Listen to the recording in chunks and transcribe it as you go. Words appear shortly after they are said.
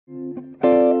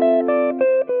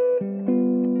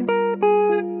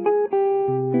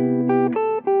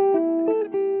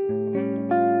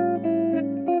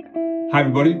Hi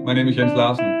everybody, my name is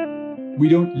Larsen. We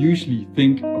don't usually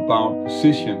think about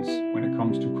positions when it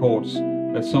comes to chords.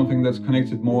 That's something that's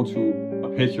connected more to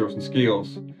arpeggios and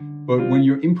scales. But when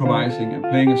you're improvising and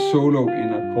playing a solo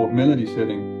in a chord melody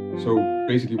setting, so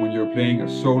basically when you're playing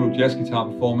a solo jazz guitar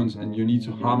performance and you need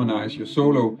to harmonize your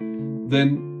solo,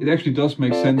 then it actually does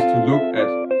make sense to look at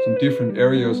some different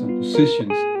areas and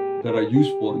positions that are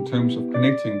useful in terms of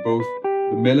connecting both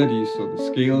the melodies, so the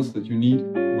scales that you need,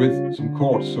 with some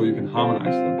chords so you can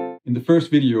harmonize them. In the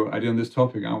first video I did on this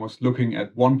topic, I was looking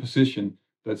at one position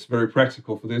that's very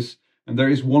practical for this, and there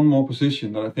is one more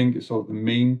position that I think is sort of the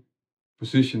main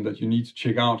position that you need to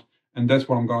check out, and that's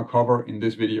what I'm going to cover in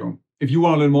this video. If you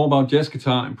want to learn more about jazz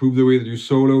guitar, improve the way that you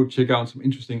solo, check out some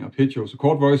interesting arpeggios or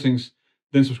chord voicings,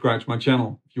 then subscribe to my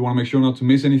channel. If you want to make sure not to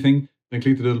miss anything, then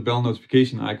click the little bell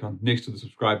notification icon next to the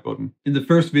subscribe button. In the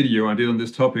first video I did on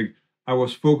this topic, I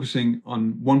was focusing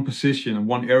on one position and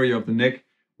one area of the neck,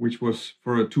 which was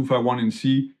for a 2-5-1 in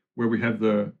C, where we have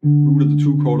the root of the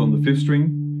 2 chord on the 5th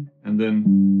string, and then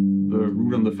the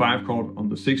root on the 5 chord on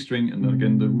the 6th string, and then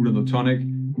again the root of the tonic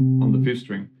on the 5th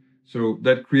string. So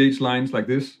that creates lines like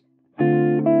this.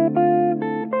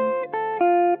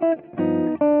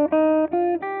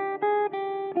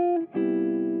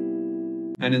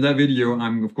 And in that video,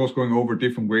 I'm of course going over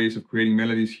different ways of creating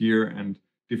melodies here and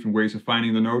different ways of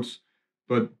finding the notes.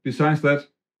 But besides that,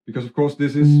 because of course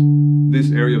this is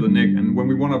this area of the neck, and when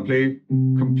we want to play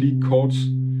complete chords,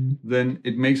 then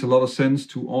it makes a lot of sense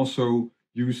to also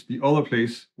use the other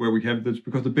place where we have this,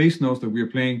 because the bass notes that we are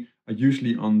playing are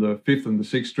usually on the 5th and the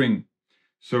 6th string.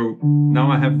 So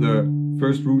now I have the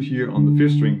first root here on the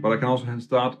 5th string, but I can also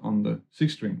start on the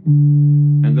 6th string.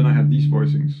 And then I have these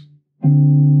voicings.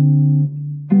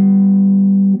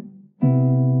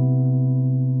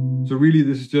 So really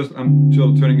this is just, I'm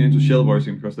sort of turning it into shell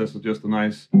voicing, because that's just a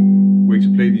nice way to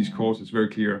play these chords. It's very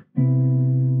clear.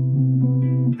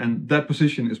 And that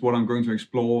position is what I'm going to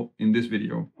explore in this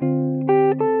video.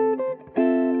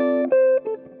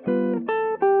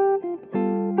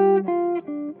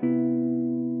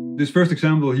 This first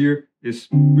example here is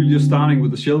really just starting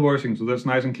with the shell voicing, so that's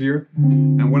nice and clear.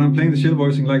 And when I'm playing the shell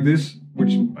voicing like this,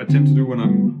 which I tend to do when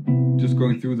I'm just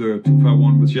going through the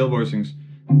 2-5-1 with shell voicings,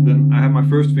 then I have my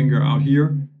first finger out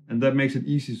here, and that makes it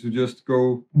easy to just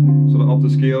go sort of up the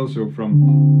scale. So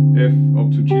from F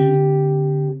up to G,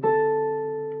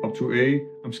 up to A,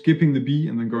 I'm skipping the B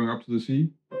and then going up to the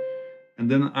C. And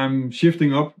then I'm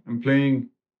shifting up and playing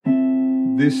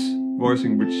this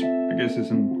voicing, which I guess is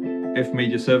an F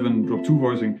major 7 drop 2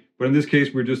 voicing. But in this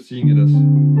case, we're just seeing it as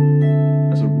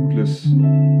a rootless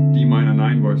D minor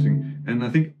 9 voicing. And I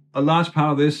think a large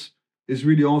part of this is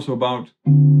really also about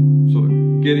sort of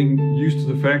getting used to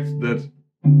the fact that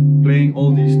playing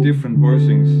all these different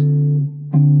voicings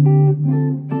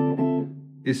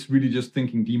is really just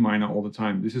thinking D minor all the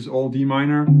time. This is all D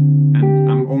minor, and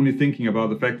I'm only thinking about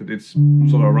the fact that it's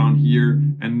sort of around here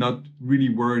and not really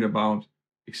worried about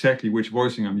exactly which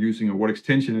voicing I'm using or what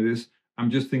extension it is. I'm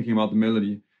just thinking about the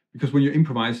melody, because when you're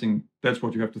improvising, that's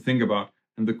what you have to think about.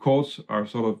 And the chords are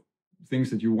sort of things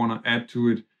that you want to add to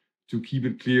it to keep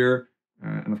it clear.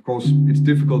 And of course, it's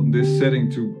difficult in this setting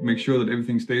to make sure that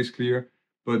everything stays clear,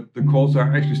 but the chords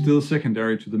are actually still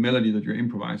secondary to the melody that you're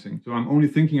improvising. So I'm only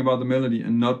thinking about the melody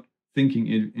and not thinking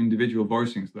in individual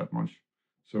voicings that much.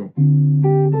 So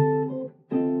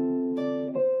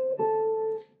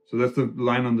that's the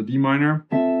line on the D minor.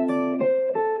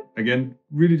 Again,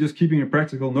 really just keeping it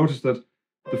practical. Notice that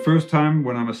the first time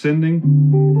when I'm ascending,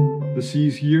 the C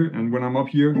is here, and when I'm up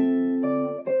here,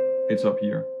 it's up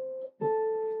here.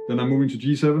 Then I'm moving to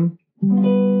G7,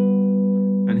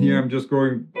 and here I'm just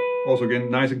going, also again,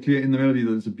 nice and clear in the melody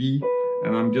that it's a B,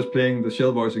 and I'm just playing the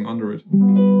shell voicing under it.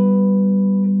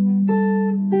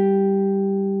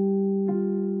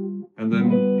 And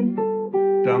then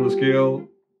down the scale,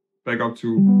 back up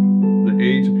to the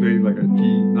A to play like a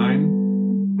G9,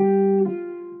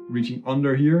 reaching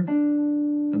under here,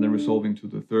 and then resolving to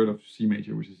the 3rd of C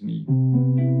major, which is an E.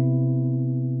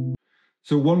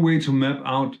 So one way to map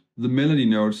out the melody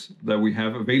notes that we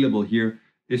have available here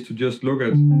is to just look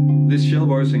at this shell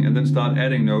voicing and then start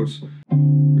adding notes.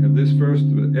 We have this first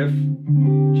with F,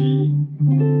 G,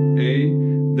 A,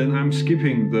 then I'm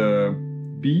skipping the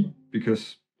B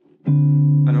because I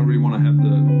don't really want to have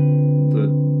the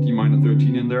D minor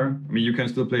 13 in there. I mean, you can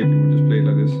still play it, you would just play it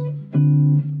like this,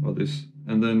 or this.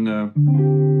 And then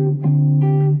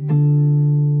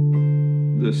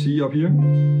the C up here,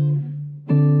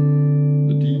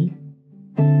 the D,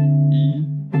 E,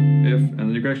 F, and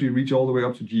then you can actually reach all the way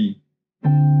up to G.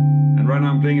 And And right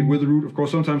now I'm playing it with the root. Of course,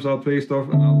 sometimes I'll play stuff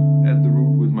and I'll add the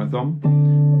root with my thumb.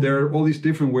 There are all these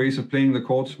different ways of playing the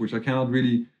chords, which I cannot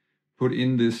really put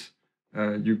in this.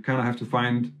 You kind of have to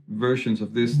find versions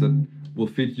of this that will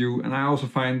fit you. And I also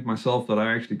find myself that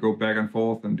I actually go back and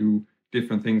forth and do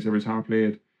different things every time I play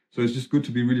it. So it's just good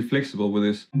to be really flexible with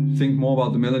this. Think more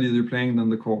about the melody that you're playing than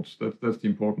the chords. That's the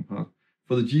important part.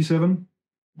 For the G7,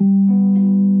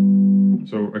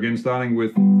 so again, starting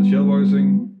with the shell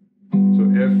voicing, so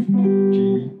F, G,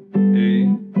 A,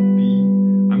 B.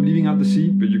 I'm leaving out the C,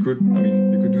 but you could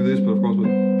do this, but of course,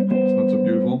 it's not so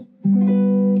beautiful.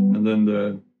 And then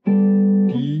the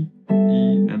D,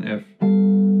 E, and F.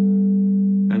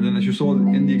 And then as you saw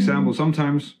in the example,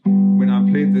 sometimes when I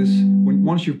played this,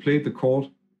 once you've played the chord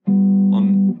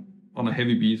on a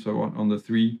heavy beat, so on the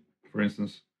 3, for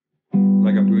instance,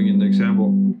 like I'm doing in the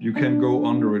example, you can go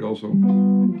under it also.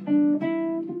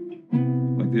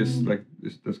 Like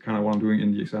this, that's kind of what I'm doing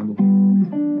in the example.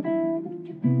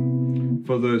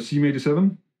 For the C major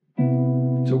 7,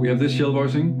 so we have this shell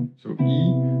voicing, so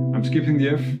E, I'm skipping the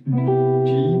F,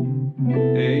 G,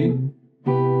 A,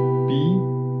 B,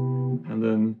 and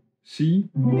then C,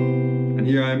 and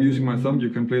here I am using my thumb. You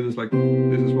can play this like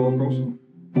this as well, of course,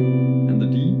 and the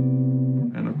D,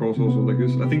 and of course also like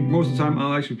this. I think most of the time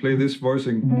I'll actually play this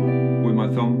voicing with my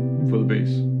thumb for the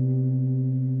bass.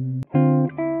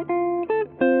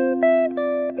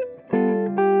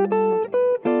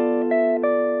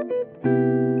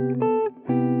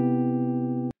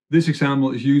 This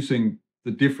example is using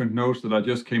the different notes that I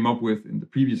just came up with in the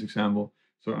previous example.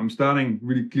 So I'm starting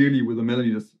really clearly with a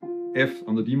melody that's F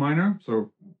on the D minor,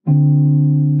 so,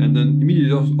 and then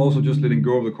immediately also just letting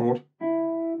go of the chord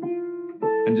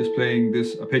and just playing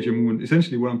this arpeggio movement.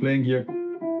 Essentially what I'm playing here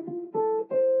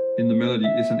in the melody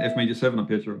is an F major 7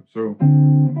 arpeggio. So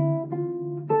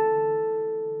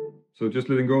just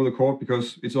letting go of the chord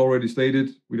because it's already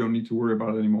stated, we don't need to worry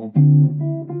about it anymore.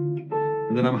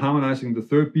 And then I'm harmonizing the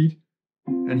 3rd beat,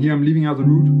 and here I'm leaving out the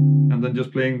root and then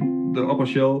just playing the upper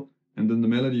shell and then the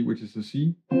melody, which is the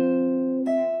C, and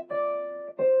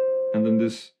then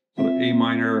this sort of A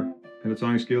minor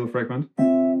pentatonic scale fragment.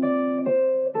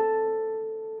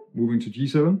 Moving to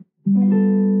G7.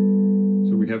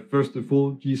 So we have first the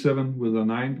full G7 with a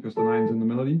 9 because the 9 is in the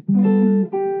melody.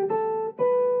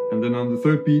 And then on the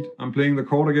 3rd beat, I'm playing the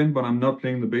chord again, but I'm not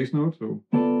playing the bass note. So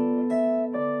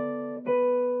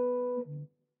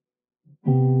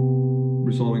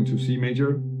resolving to C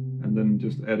major, and then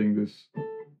just adding this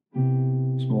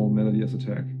small melody as a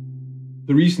tag.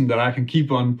 The reason that I can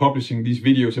keep on publishing these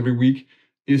videos every week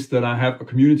is that I have a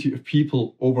community of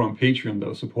people over on Patreon that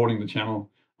are supporting the channel.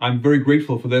 I'm very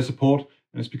grateful for their support,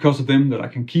 and it's because of them that I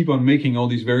can keep on making all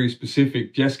these very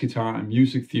specific jazz guitar and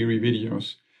music theory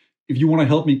videos. If you want to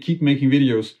help me keep making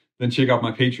videos, then check out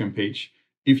my Patreon page.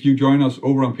 If you join us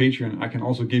over on Patreon, I can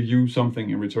also give you something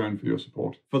in return for your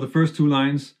support. For the first 2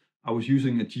 lines, I was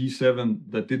using a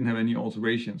G7 that didn't have any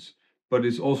alterations, but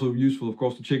it's also useful, of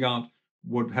course, to check out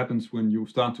what happens when you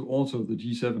start to alter the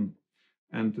G7.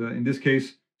 And in this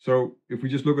case, so if we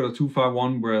just look at a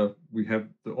 2-5-1 where we have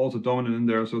the alter dominant in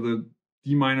there, so the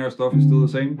D minor stuff is still the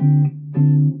same.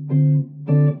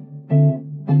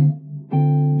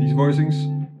 These voicings,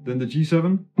 then the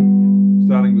G7,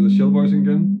 starting with the shell voicing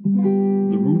again,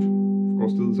 the root, of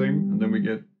course, still the same, and then we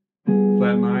get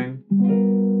flat 9,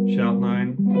 sharp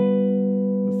 9,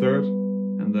 the 3rd,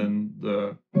 and then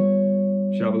the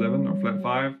sharp 11 or flat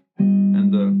 5,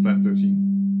 and the flat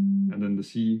 13. And then the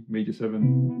C major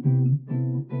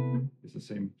 7 is the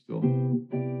same still.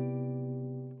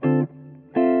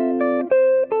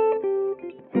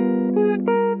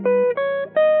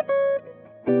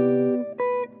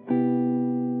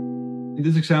 In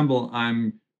this example,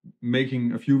 I'm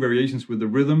making a few variations with the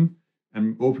rhythm.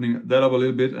 I'm opening that up a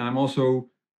little bit, and I'm also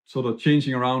sort of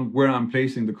changing around where I'm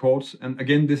placing the chords. And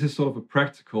again, this is sort of a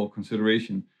practical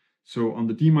consideration. So on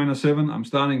the D minor 7, I'm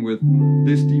starting with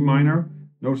this D minor.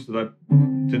 Notice that I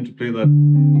tend to play that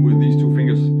with these 2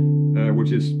 fingers,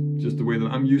 which is just the way that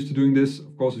I'm used to doing this.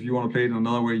 Of course, if you want to play it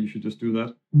another way, you should just do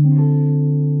that.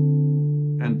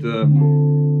 And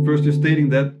first just stating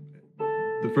that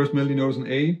the first melody note is an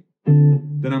A,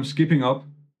 then I'm skipping up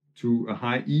to a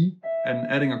high E and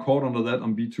adding a chord under that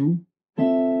on B2.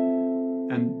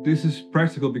 And this is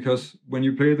practical because when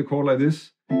you play the chord like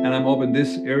this, and I'm up in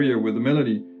this area with the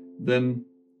melody, then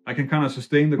I can kind of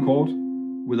sustain the chord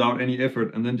without any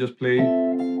effort and then just play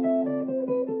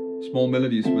small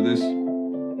melodies with this.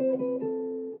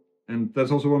 And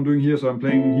that's also what I'm doing here. So I'm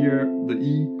playing here the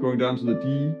E going down to the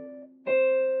D,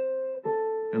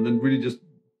 and then really just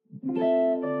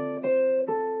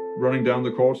running down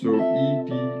the chord. So E,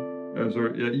 D,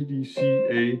 E, D, C,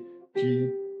 A,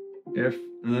 G, F,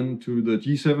 and then to the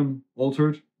G7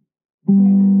 altered,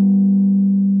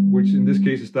 which in this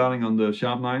case is starting on the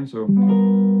sharp 9, so.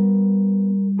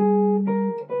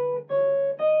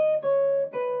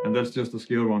 And that's just the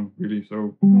scale one, really,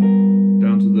 so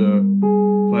down to the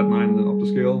flat 9 and then up the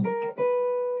scale,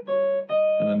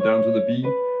 and then down to the B,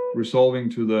 resolving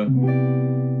to the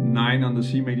 9 on the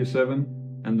C major 7,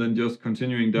 and then just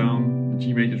continuing down the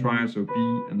G major triad, so B,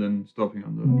 and then stopping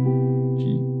on the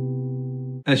G.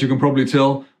 As you can probably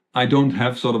tell, I don't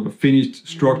have sort of a finished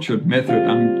structured method.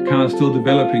 I'm kind of still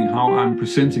developing how I'm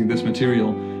presenting this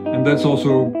material, and that's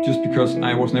also just because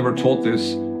I was never taught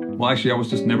this. Well, actually, I was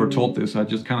just never taught this. I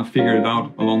just kind of figured it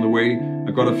out along the way.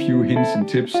 I got a few hints and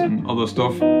tips and other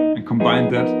stuff and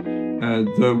combined that.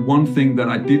 The one thing that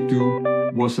I did do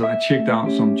was that I checked out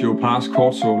some Joe Pass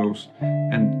chord solos,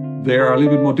 and they are a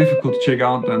little bit more difficult to check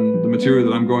out than the material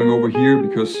that I'm going over here,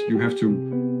 because you have to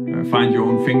find your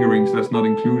own fingerings. That's not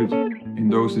included in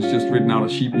those. It's just written out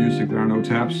as sheet music. There are no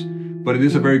tabs. But it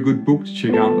is a very good book to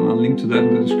check out, and I'll link to that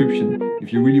in the description.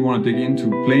 If you really want to dig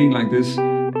into playing like this,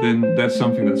 then that's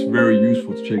something that's very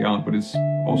useful to check out, but it's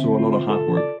also a lot of hard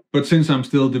work. But since I'm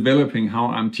still developing how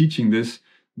I'm teaching this,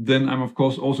 then I'm of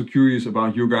course also curious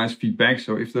about your guys' feedback.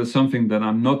 So if there's something that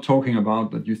I'm not talking about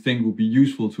that you think will be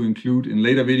useful to include in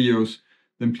later videos,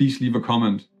 then please leave a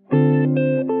comment.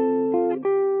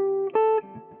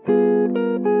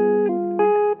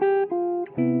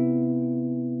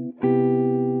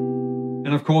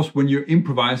 And of course, when you're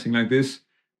improvising like this,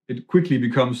 it quickly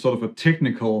becomes sort of a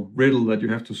technical riddle that you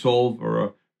have to solve, or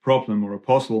a problem or a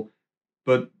puzzle.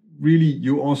 But really,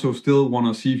 you also still want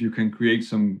to see if you can create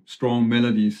some strong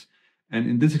melodies. And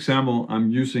in this example, I'm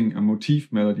using a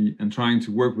motif melody and trying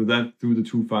to work with that through the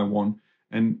 2-5-1.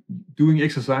 And doing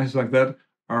exercises like that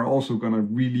are also going to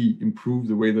really improve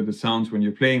the way that it sounds when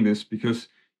you're playing this, because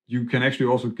you can actually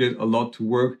also get a lot to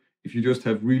work if you just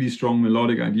have really strong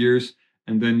melodic ideas,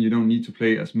 and then you don't need to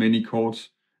play as many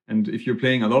chords. And if you're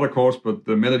playing a lot of chords, but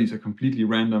the melodies are completely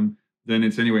random, then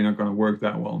it's anyway not going to work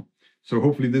that well. So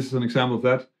hopefully this is an example of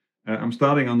that. I'm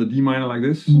starting on the D minor like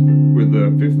this, with the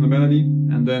 5th in the melody,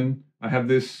 and then I have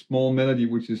this small melody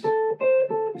which is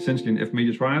essentially an F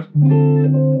major triad.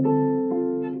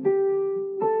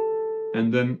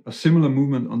 And then a similar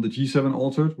movement on the G7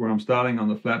 altered, where I'm starting on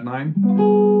the flat 9,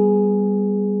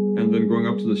 and then going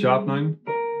up to the sharp 9,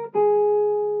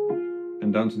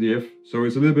 and down to the F. So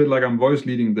it's a little bit like I'm voice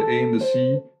leading the A and the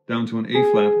C down to an A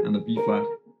flat and a B flat.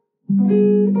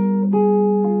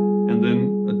 And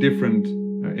then a different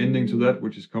ending to that,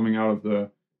 which is coming out of the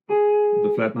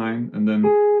flat 9, and then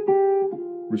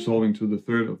resolving to the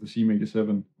 3rd of the C major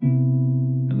 7,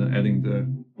 and then adding the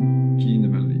G in the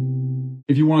melody.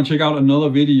 If you want to check out another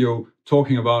video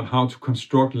talking about how to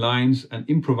construct lines and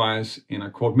improvise in a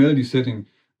chord melody setting,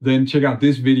 then check out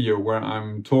this video where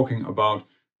I'm talking about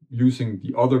using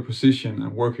the other position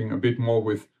and working a bit more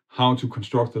with how to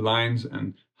construct the lines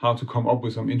and how to come up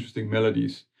with some interesting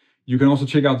melodies. You can also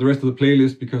check out the rest of the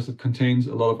playlist, because it contains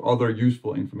a lot of other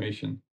useful information.